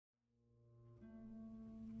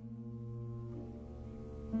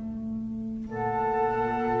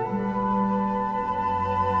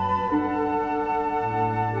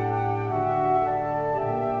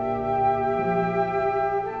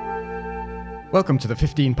Welcome to the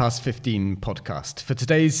 15 past 15 podcast. For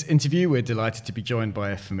today's interview, we're delighted to be joined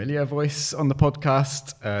by a familiar voice on the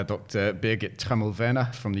podcast, Dr. Birgit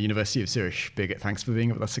Trammell-Werner from the University of Zurich. Birgit, thanks for being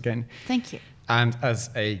with us again. Thank you. And as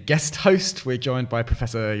a guest host, we're joined by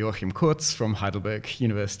Professor Joachim Kurz from Heidelberg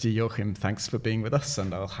University. Joachim, thanks for being with us,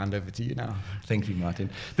 and I'll hand over to you now. Thank you, Martin.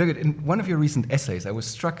 Birgit, in one of your recent essays, I was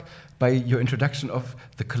struck by your introduction of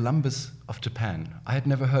the Columbus of Japan. I had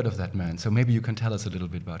never heard of that man, so maybe you can tell us a little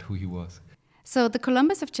bit about who he was. So the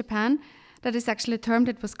Columbus of Japan, that is actually a term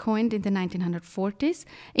that was coined in the 1940s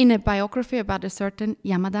in a biography about a certain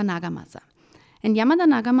Yamada Nagamasa. And Yamada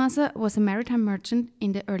Nagamasa was a maritime merchant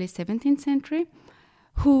in the early 17th century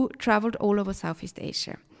who traveled all over Southeast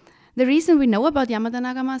Asia. The reason we know about Yamada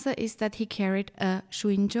Nagamasa is that he carried a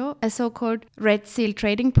shuinjo, a so-called Red Seal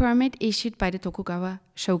trading permit issued by the Tokugawa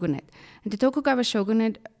shogunate. And the Tokugawa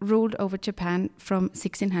shogunate ruled over Japan from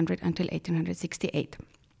 1600 until 1868.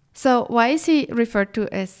 So why is he referred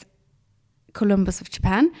to as Columbus of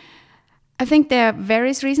Japan? I think there are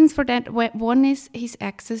various reasons for that. One is his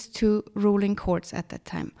access to ruling courts at that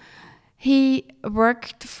time. He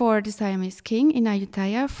worked for the Siamese king in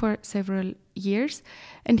Ayutthaya for several years,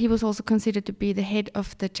 and he was also considered to be the head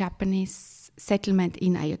of the Japanese settlement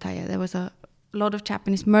in Ayutthaya. There was a lot of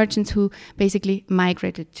Japanese merchants who basically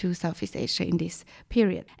migrated to Southeast Asia in this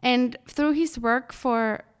period. And through his work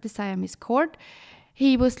for the Siamese court,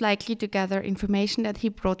 he was likely to gather information that he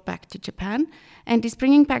brought back to Japan. And this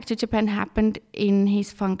bringing back to Japan happened in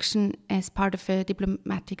his function as part of a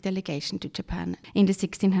diplomatic delegation to Japan in the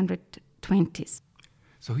 1620s.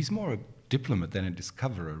 So he's more a diplomat than a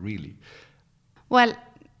discoverer, really. Well,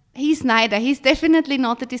 he's neither. He's definitely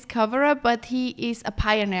not a discoverer, but he is a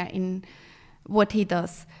pioneer in what he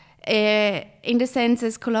does. In the sense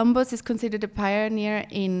as Columbus is considered a pioneer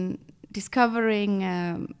in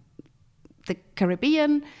discovering the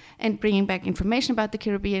Caribbean and bringing back information about the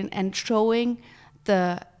Caribbean and showing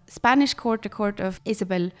the Spanish court, the court of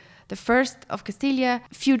Isabel I of Castilla,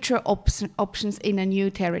 future options in a new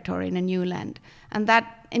territory, in a new land. And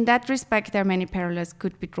that, in that respect, there are many parallels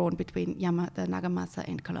could be drawn between Yamada Nagamasa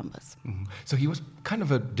and Columbus. Mm-hmm. So he was kind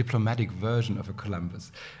of a diplomatic version of a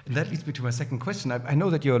Columbus. And that leads me to my second question. I know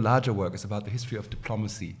that your larger work is about the history of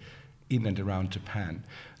diplomacy in and around Japan.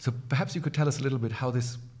 So perhaps you could tell us a little bit how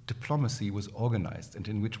this diplomacy was organized and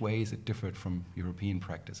in which ways it differed from European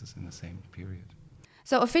practices in the same period.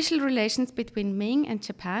 So official relations between Ming and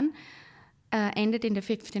Japan ended in the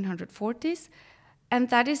 1540s, and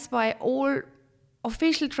that is why all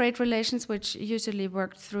official trade relations, which usually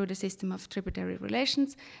worked through the system of tributary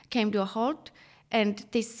relations, came to a halt, and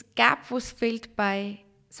this gap was filled by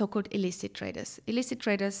so-called illicit traders. Illicit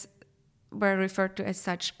traders were referred to as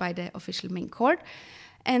such by the official Ming court,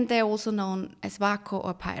 and they're also known as wako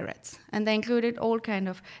or pirates. And they included all kind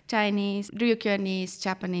of Chinese, Ryukyuanese,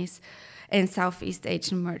 Japanese, and Southeast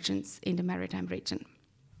Asian merchants in the maritime region.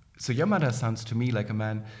 So Yamada sounds to me like a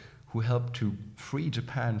man who helped to free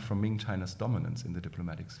Japan from Ming China's dominance in the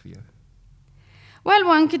diplomatic sphere. Well,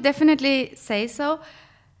 one could definitely say so,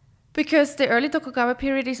 because the early Tokugawa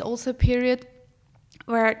period is also a period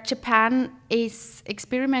where Japan is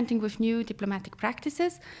experimenting with new diplomatic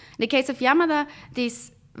practices. In the case of Yamada,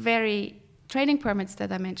 these very trading permits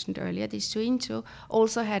that I mentioned earlier, these shuinjo,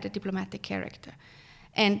 also had a diplomatic character.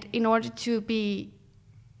 And in order to be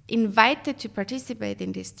invited to participate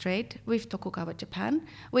in this trade with Tokugawa Japan,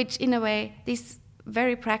 which in a way, this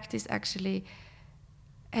very practice actually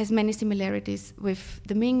has many similarities with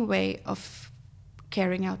the Ming way of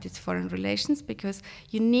carrying out its foreign relations, because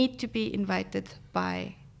you need to be invited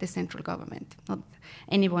by the central government. Not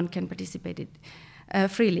anyone can participate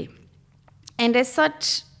freely. And as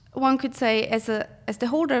such, one could say, as the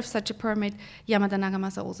holder of such a permit, Yamada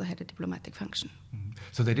Nagamasa also had a diplomatic function. Mm-hmm.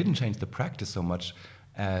 So they didn't change the practice so much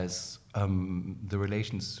as the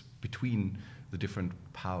relations between the different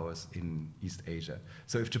powers in East Asia.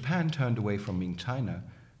 So if Japan turned away from Ming China,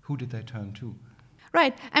 who did they turn to?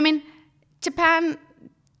 Right. I mean, Japan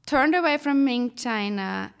turned away from Ming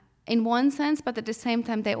China in one sense, but at the same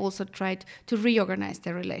time they also tried to reorganize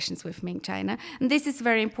their relations with Ming China. And this is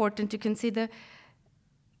very important to consider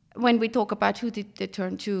when we talk about who did they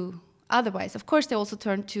turn to otherwise. Of course, they also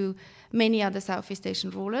turned to many other Southeast Asian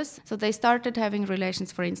rulers. So they started having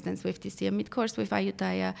relations, for instance, with the Siamese court, with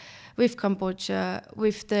Ayutthaya, with Cambodia,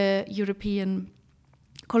 with the European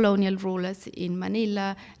colonial rulers in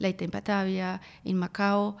Manila, later in Batavia, in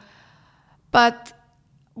Macau. But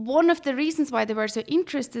one of the reasons why they were so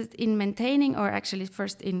interested in maintaining, or actually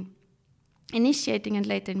first in initiating and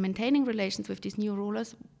later in maintaining relations with these new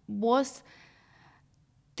rulers, was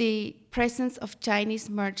the presence of Chinese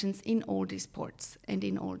merchants in all these ports and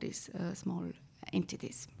in all these small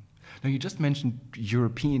entities. Now, you just mentioned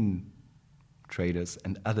European traders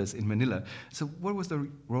and others in Manila. So what was the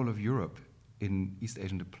role of Europe in East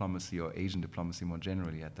Asian diplomacy or Asian diplomacy more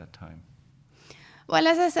generally at that time? Well,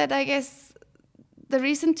 as I said, I guess the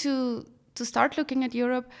reason to start looking at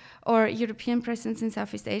Europe or European presence in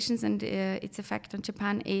Southeast Asia and its effect on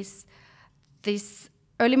Japan is this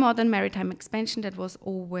early modern maritime expansion that was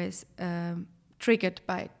always triggered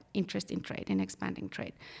by interest in trade, in expanding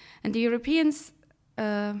trade. And the Europeans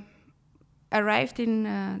arrived in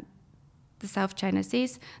the South China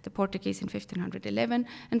Seas, the Portuguese in 1511,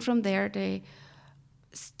 and from there they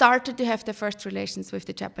started to have their first relations with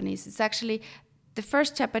the Japanese. It's actually the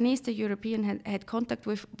first Japanese the European had contact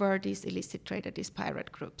with were these illicit traders, these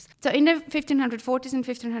pirate groups. So in the 1540s and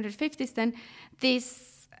 1550s then,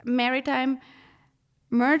 these maritime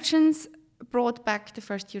merchants brought back the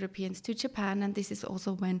first Europeans to Japan, and this is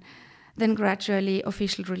also when then gradually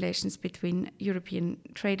official relations between European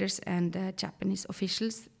traders and Japanese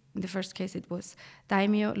officials, in the first case it was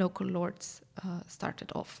daimyo, local lords,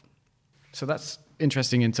 started off. So that's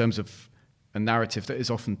interesting in terms of a narrative that is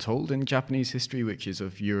often told in Japanese history, which is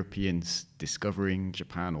of Europeans discovering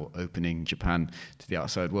Japan or opening Japan to the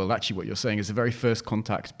outside world. Actually, what you're saying is the very first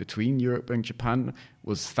contact between Europe and Japan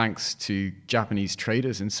was thanks to Japanese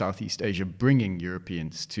traders in Southeast Asia bringing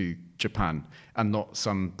Europeans to Japan, and not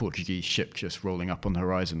some Portuguese ship just rolling up on the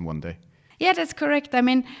horizon one day. Yeah, that's correct. I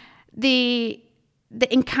mean, the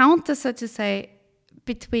encounter, so to say,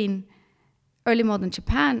 between early modern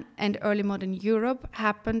Japan and early modern Europe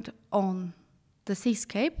happened on the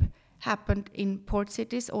seascape, happened in port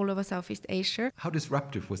cities all over Southeast Asia. How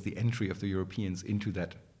disruptive was the entry of the Europeans into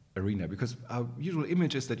that arena? Because our usual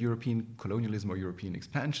image is that European colonialism or European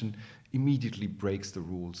expansion immediately breaks the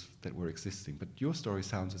rules that were existing. But your story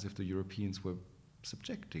sounds as if the Europeans were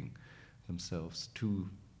subjecting themselves to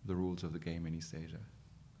the rules of the game in East Asia.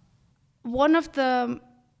 One of the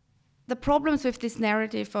problems with this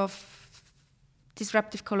narrative of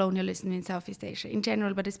disruptive colonialism in Southeast Asia in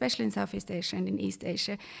general, but especially in Southeast Asia and in East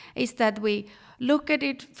Asia, is that we look at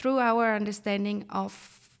it through our understanding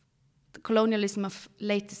of the colonialism of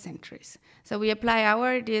later centuries. So we apply our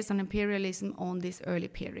ideas on imperialism on this early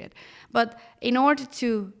period. But in order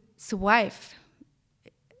to survive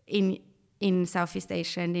in Southeast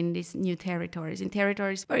Asia and in these new territories, in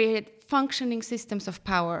territories where you had functioning systems of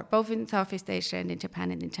power, both in Southeast Asia and in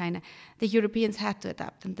Japan and in China, the Europeans had to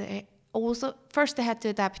adapt. And they had to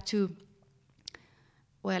adapt to,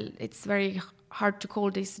 well, it's very hard to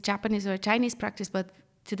call this Japanese or Chinese practice, but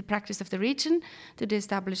to the practice of the region, to the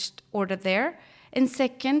established order there. And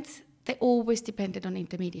second, they always depended on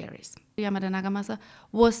intermediaries. Yamada Nagamasa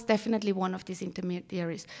was definitely one of these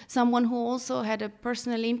intermediaries, someone who also had a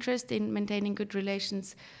personal interest in maintaining good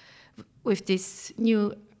relations with these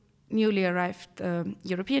newly arrived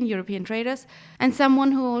European traders, and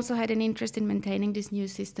someone who also had an interest in maintaining this new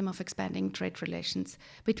system of expanding trade relations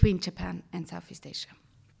between Japan and Southeast Asia.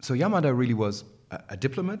 So Yamada really was a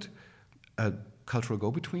diplomat, a cultural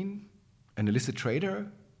go-between, an illicit trader,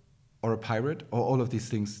 or a pirate, or all of these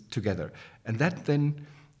things together. And that then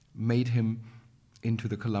made him into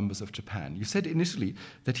the Columbus of Japan. You said initially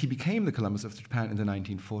that he became the Columbus of Japan in the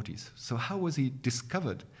 1940s. So how was he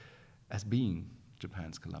discovered as being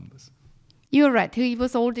Japan's Columbus? You're right. He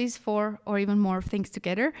was all these four or even more things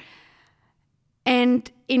together.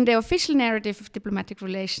 And in the official narrative of diplomatic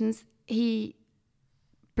relations, he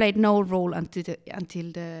played no role until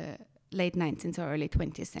the late 19th or early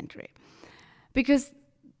 20th century. Because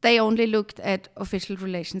they only looked at official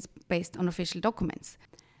relations based on official documents.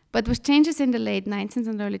 But with changes in the late 19th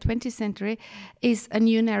and early 20th century is a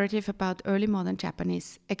new narrative about early modern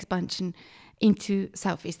Japanese expansion into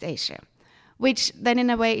Southeast Asia, which then in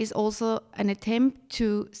a way is also an attempt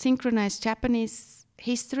to synchronize Japanese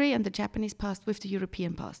history and the Japanese past with the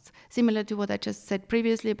European past. Similar to what I just said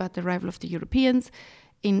previously about the arrival of the Europeans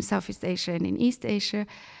in Southeast Asia and in East Asia,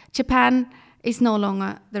 Japan is no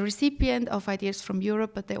longer the recipient of ideas from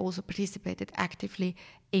Europe, but they also participated actively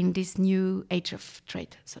in this new age of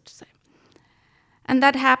trade, so to say. And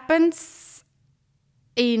that happens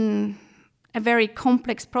in a very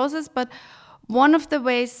complex process, but one of the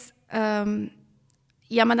ways Yamada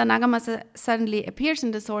Nagamasa suddenly appears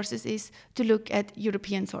in the sources is to look at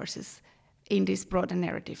European sources in this broader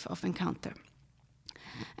narrative of encounter.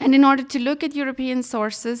 And in order to look at European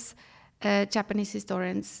sources, Japanese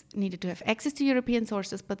historians needed to have access to European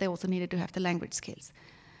sources, but they also needed to have the language skills.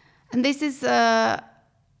 And this is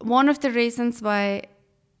one of the reasons why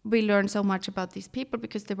we learn so much about these people,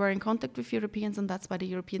 because they were in contact with Europeans, and that's why the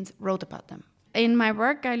Europeans wrote about them. in my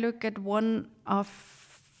work, I look at one of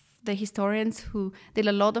the historians who did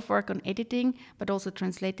a lot of work on editing, but also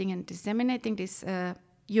translating and disseminating these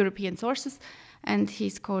European sources. And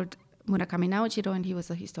he's called Murakami Naochiro, and he was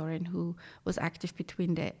a historian who was active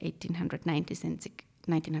between the 1890s and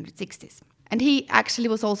 1960s. And he actually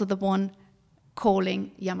was also the one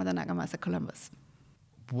calling Yamada Nagamasa Columbus.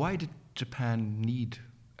 Why did Japan need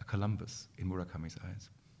a Columbus in Murakami's eyes?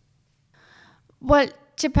 Well,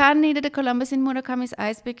 Japan needed a Columbus in Murakami's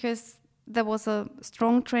eyes because there was a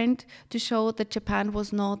strong trend to show that Japan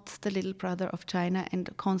was not the little brother of China and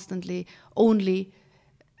constantly only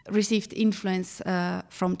received influence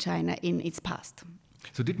from China in its past.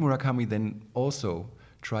 So did Murakami then also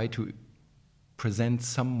try to present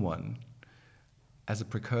someone as a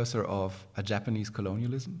precursor of a Japanese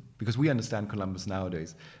colonialism? Because we understand Columbus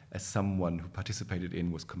nowadays as someone who participated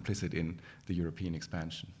in, was complicit in the European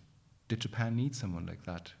expansion. Did Japan need someone like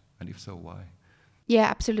that? And if so, why? Yeah,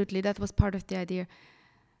 absolutely. That was part of the idea.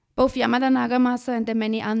 Both Yamada Nagamasa and the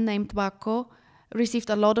many unnamed Wako received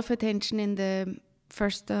a lot of attention in the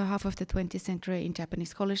first half of the 20th century in Japanese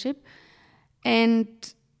scholarship. And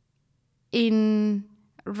in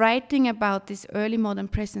writing about this early modern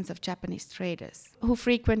presence of Japanese traders who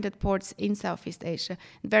frequented ports in Southeast Asia,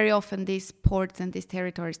 very often these ports and these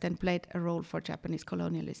territories then played a role for Japanese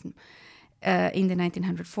colonialism in the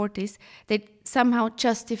 1940s, they somehow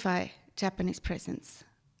justify Japanese presence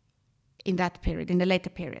in that period, in the later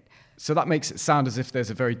period. So that makes it sound as if there's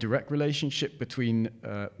a very direct relationship between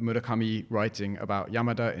Murakami writing about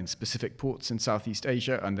Yamada in specific ports in Southeast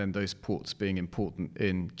Asia and then those ports being important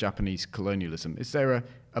in Japanese colonialism. Is there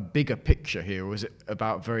a bigger picture here, or is it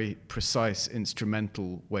about very precise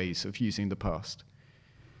instrumental ways of using the past?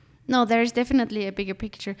 No, there is definitely a bigger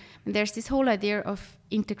picture. And there's this whole idea of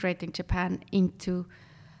integrating Japan into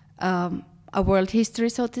a world history,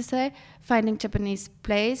 so to say, finding Japanese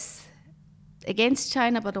place against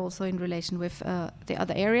China, but also in relation with the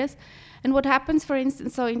other areas. And what happens, for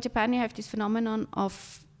instance, so in Japan you have this phenomenon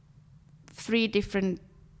of 3 different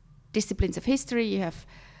disciplines of history. You have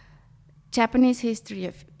Japanese history, you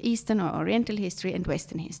have Eastern or Oriental history, and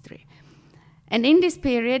Western history. And in this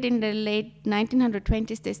period, in the late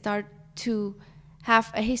 1920s, they start to have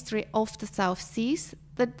a history of the South Seas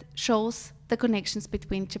that shows the connections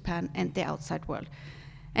between Japan and the outside world.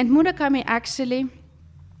 And Murakami actually,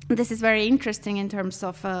 this is very interesting in terms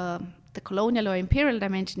of the colonial or imperial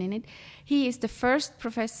dimension in it, he is the first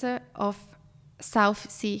professor of South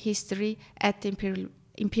Sea history at the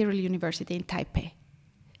Imperial University in Taipei.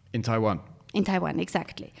 In Taiwan? In Taiwan,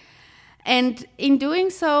 exactly. And in doing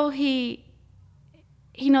so, he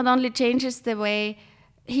not only changes the way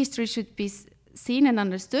history should be seen and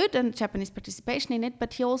understood and Japanese participation in it,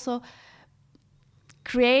 but he also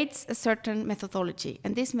creates a certain methodology.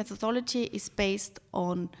 And this methodology is based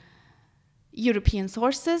on European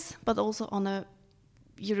sources, but also on a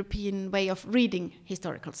European way of reading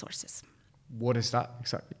historical sources. What is that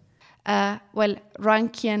exactly? Well,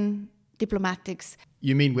 Rankian diplomatics.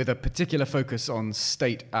 You mean with a particular focus on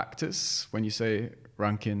state actors when you say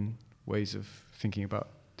Rankian ways of thinking about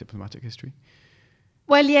diplomatic history?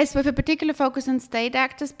 Well, yes, with a particular focus on state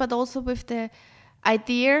actors, but also with the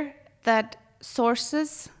idea that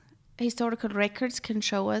sources, historical records, can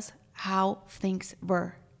show us how things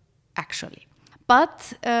were actually.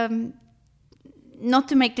 But not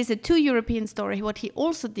to make this a too European story, what he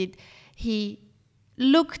also did, he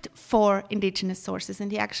looked for indigenous sources,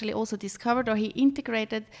 and he actually also discovered, or he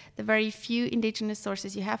integrated the very few indigenous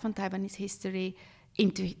sources you have on Taiwanese history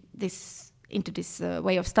into this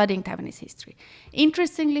way of studying Taiwanese history.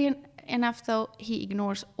 Interestingly enough, though, he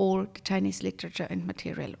ignores all the Chinese literature and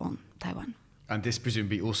material on Taiwan. And this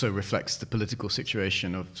presumably also reflects the political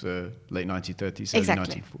situation of the late 1930s,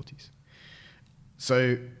 exactly. Early 1940s.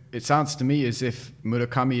 So it sounds to me as if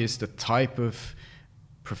Murakami is the type of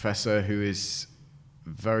professor who is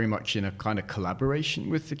very much in a kind of collaboration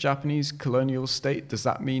with the Japanese colonial state. Does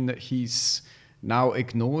that mean that he's now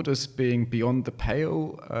ignored as being beyond the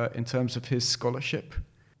pale in terms of his scholarship?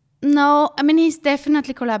 No, I mean, he's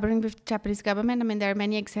definitely collaborating with the Japanese government. I mean, there are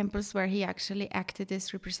many examples where he actually acted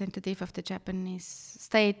as representative of the Japanese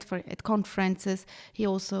state at conferences. He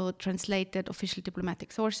also translated official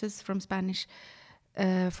diplomatic sources from Spanish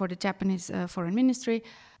for the Japanese foreign ministry.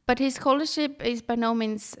 But his scholarship is by no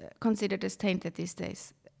means considered as tainted these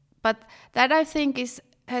days. But that, I think,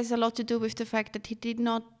 has a lot to do with the fact that he did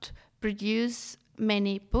not produce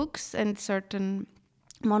many books and certain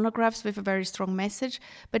monographs with a very strong message,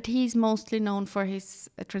 but he's mostly known for his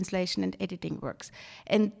translation and editing works.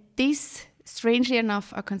 And these, strangely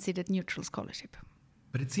enough, are considered neutral scholarship.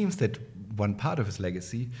 But it seems that one part of his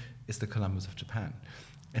legacy is the Columbus of Japan.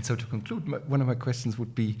 And so to conclude, one of my questions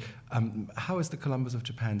would be, how is the Columbus of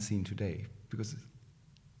Japan seen today? Because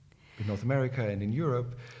in North America and in Europe,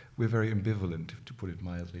 we're very ambivalent, to put it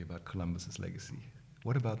mildly, about Columbus's legacy.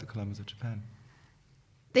 What about the Columbus of Japan?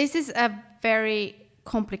 This is a very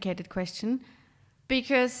complicated question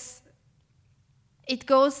because it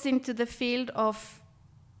goes into the field of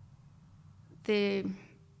the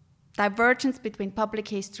divergence between public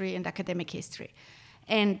history and academic history.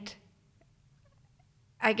 And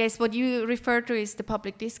I guess what you refer to is the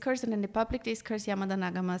public discourse, and in the public discourse, Yamada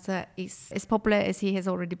Nagamasa is as popular as he has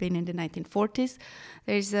already been in the 1940s.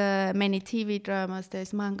 There's many TV dramas,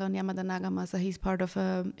 there's manga on Yamada Nagamasa, he's part of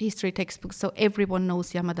a history textbook, so everyone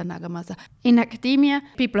knows Yamada Nagamasa. In academia,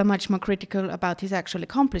 people are much more critical about his actual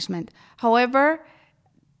accomplishment. However,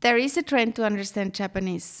 there is a trend to understand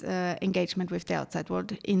Japanese engagement with the outside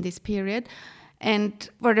world in this period, and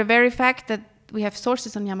for the very fact that we have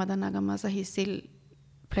sources on Yamada Nagamasa, he still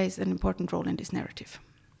plays an important role in this narrative.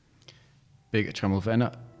 Birgit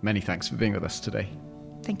Trammell-Werner, many thanks for being with us today.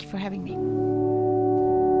 Thank you for having me.